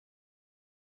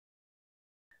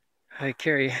I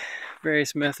carry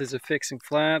various methods of fixing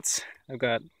flats. I've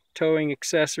got towing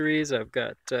accessories. I've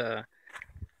got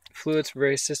fluids for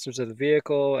various systems of the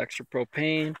vehicle, extra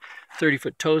propane,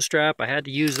 30-foot tow strap. I had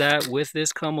to use that with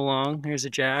this come along. Here's a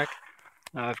jack.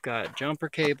 I've got jumper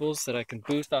cables that I can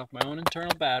boost off my own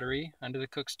internal battery under the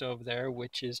cook stove there,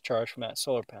 which is charged from that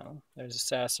solar panel. There's a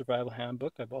SAS survival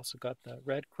handbook. I've also got the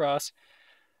Red Cross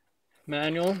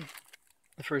manual,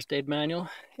 the first aid manual,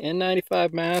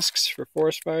 N95 masks for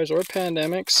forest fires or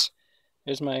pandemics.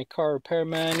 There's my car repair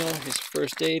manual. Here's a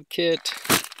first aid kit.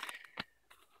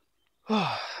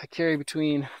 I carry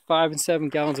between 5 and 7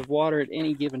 gallons of water at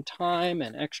any given time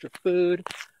and extra food.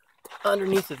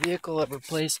 Underneath the vehicle, I've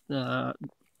replaced the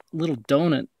little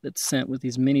donut that's sent with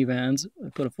these minivans. I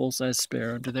put a full-size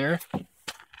spare under there.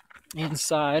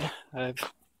 Inside,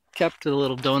 I've kept the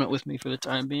little donut with me for the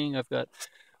time being. I've got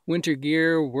winter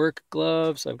gear, work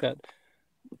gloves, I've got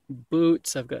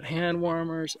boots, I've got hand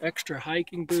warmers, extra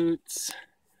hiking boots.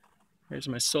 There's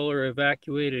my solar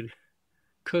evacuated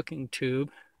cooking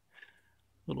tube.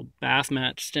 Little bath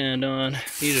mat to stand on.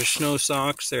 These are snow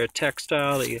socks. They're a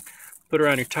textile that you put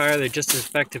around your tire. They're just as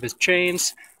effective as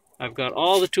chains. I've got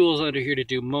all the tools under here to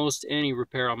do most any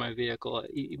repair on my vehicle. I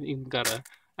even got an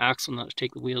axle nut to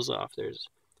take the wheels off. There's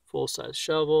a full-size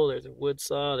shovel. There's a wood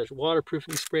saw. There's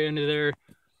waterproofing spray under there.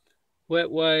 Wet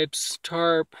wipes,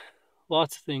 tarp,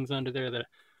 lots of things under there that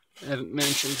I haven't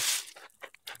mentioned.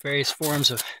 Various forms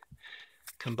of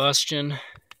combustion.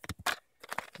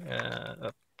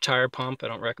 A tire pump. I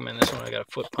don't recommend this one. I got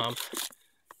a foot pump.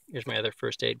 Here's my other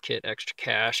first aid kit, extra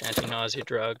cash, anti-nausea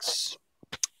drugs,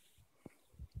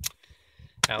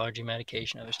 allergy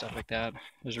medication, other stuff like that.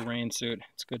 There's a rain suit.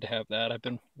 It's good to have that. I've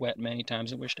been wet many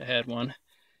times and wished I had one.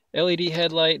 LED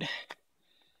headlight,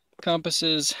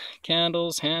 compasses,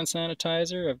 candles, hand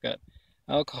sanitizer. I've got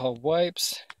alcohol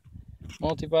wipes,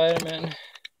 multivitamin,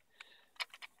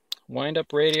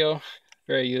 wind-up radio.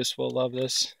 Very useful. Love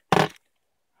this.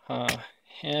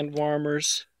 Hand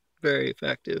warmers. Very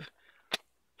effective.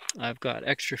 I've got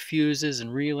extra fuses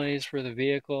and relays for the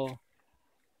vehicle.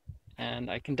 And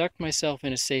I conduct myself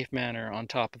in a safe manner on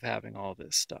top of having all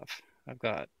this stuff. I've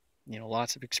got,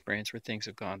 lots of experience where things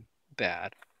have gone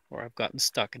bad, or I've gotten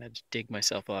stuck and had to dig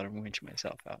myself out and winch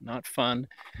myself out. Not fun.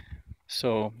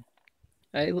 So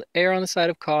I err on the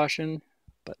side of caution,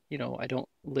 but I don't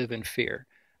live in fear.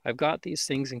 I've got these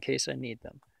things in case I need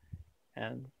them.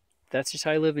 And that's just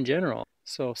how I live in general.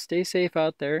 So stay safe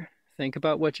out there, think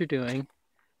about what you're doing,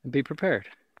 and be prepared.